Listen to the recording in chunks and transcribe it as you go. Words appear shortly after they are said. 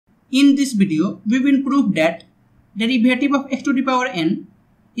In this video, we will prove that derivative of x to the power n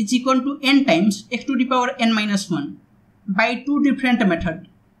is equal to n times x to the power n minus 1 by two different methods.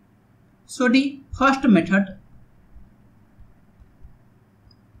 So the first method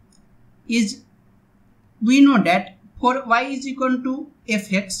is, we know that for y is equal to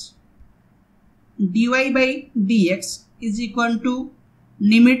fx, dy by dx is equal to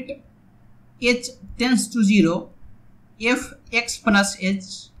limit h tends to 0 fx plus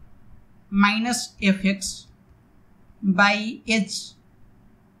h minus fx by h.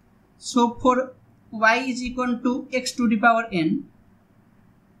 So for y is equal to x to the power n,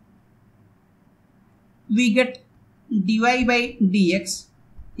 we get dy by dx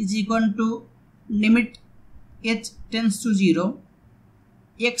is equal to limit h tends to 0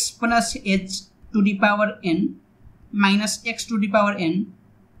 x plus h to the power n minus x to the power n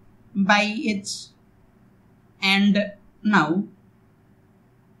by h. And now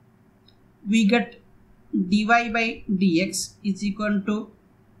we get dy by dx is equal to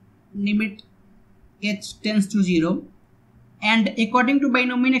limit h tends to 0, and according to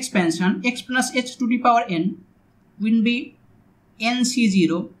binomial expansion, x plus h to the power n will be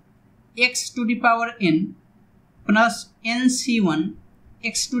nc0 x to the power n plus nc1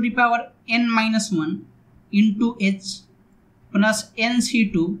 x to the power n minus 1 into h plus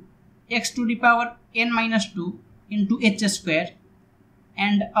nc2 x to the power n minus 2 into h square,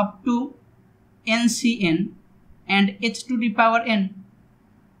 and up to ncn and h to the power n,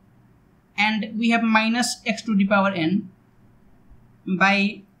 and we have minus x to the power n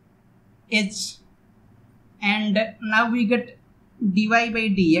by h. And now we get dy by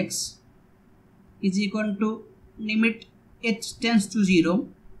dx is equal to limit h tends to 0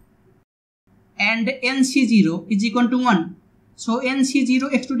 and nc0 is equal to 1. So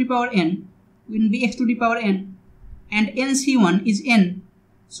nc0 x to the power n will be x to the power n, and nc1 is n.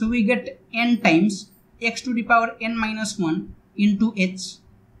 So we get n times x to the power n minus 1 into h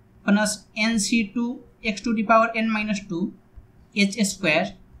plus nc2 x to the power n minus 2 h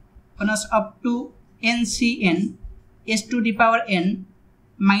square plus up to ncn h to the power n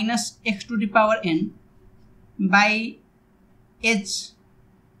minus x to the power n by h.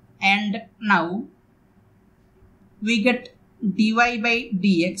 And now we get dy by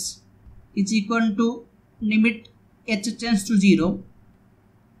dx is equal to limit h tends to 0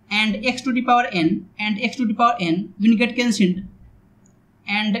 and x to the power n and x to the power n will get cancelled,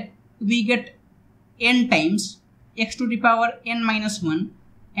 and we get n times x to the power n minus 1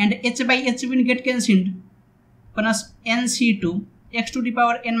 and h by h will get cancelled plus nc2 x to the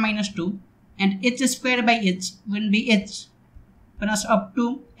power n minus 2 and h square by h will be h plus up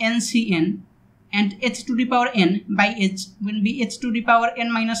to ncn and h to the power n by h will be h to the power n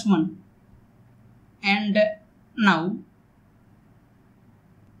minus 1. And now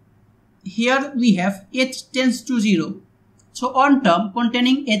here we have h tends to 0. So on term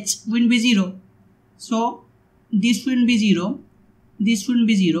containing h will be 0. So this will be 0, this will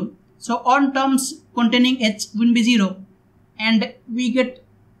be 0. So on terms containing h will be 0, and we get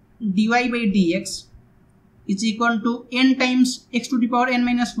dy by dx is equal to n times x to the power n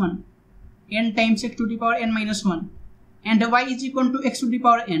minus 1, n times x to the power n minus 1, and y is equal to x to the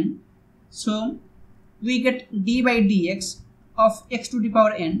power n. So we get d by dx of x to the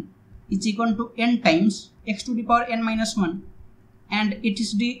power n is equal to n times x to the power n minus 1, and it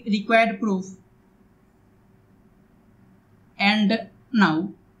is the required proof. And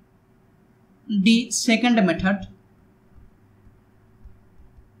now the second method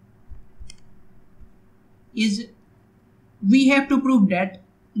is, we have to prove that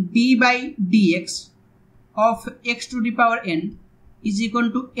d by dx of x to the power n is equal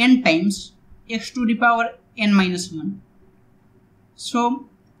to n times x to the power n minus 1. So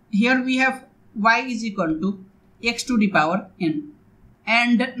here we have y is equal to x to the power n,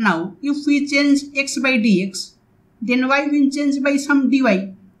 and now if we change x by dx, then y will change by some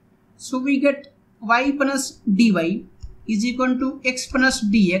dy. So we get y plus dy is equal to x plus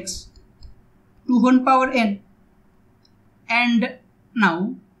dx to whole power n. And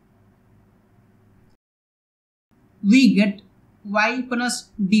now we get y plus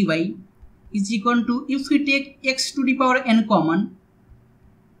dy is equal to, if we take x to the power n common,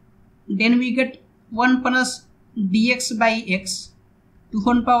 then we get 1 plus dx by x to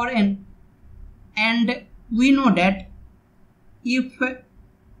whole power n. And we know that if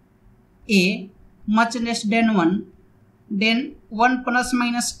a much less than 1, then 1 plus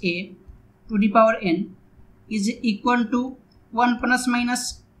minus a to the power n is equal to 1 plus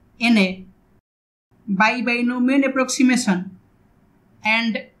minus na by binomial approximation.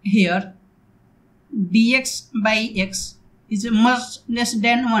 And here dx by x is much less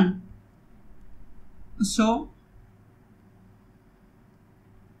than 1. So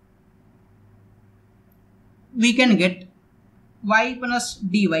we can get y plus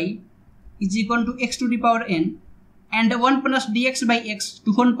dy is equal to x to the power n, and 1 plus dx by x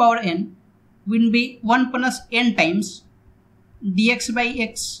to whole power n will be 1 plus n times dx by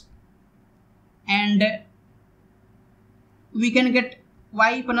x, and we can get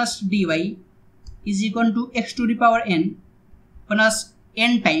y plus dy is equal to x to the power n plus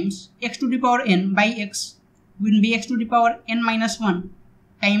n times x to the power n by x will be x to the power n minus 1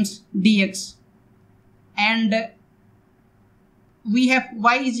 times dx, and we have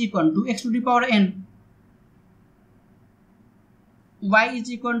y is equal to x to the power n. Y is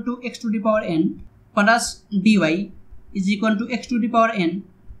equal to x to the power n plus dy is equal to x to the power n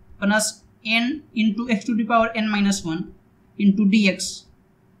plus n into x to the power n minus 1 into dx,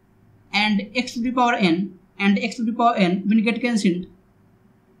 and x to the power n and x to the power n will get cancelled,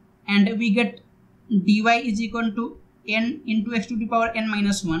 and we get dy is equal to n into x to the power n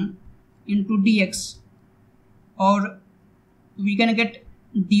minus 1 into dx, or we can get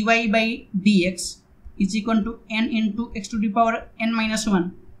dy by dx is equal to n into x to the power n minus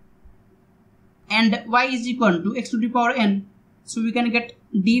 1, and y is equal to x to the power n, so we can get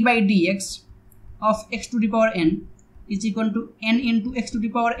d by dx of x to the power n is equal to n into x to the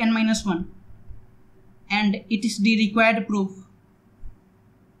power n minus 1, and it is the required proof.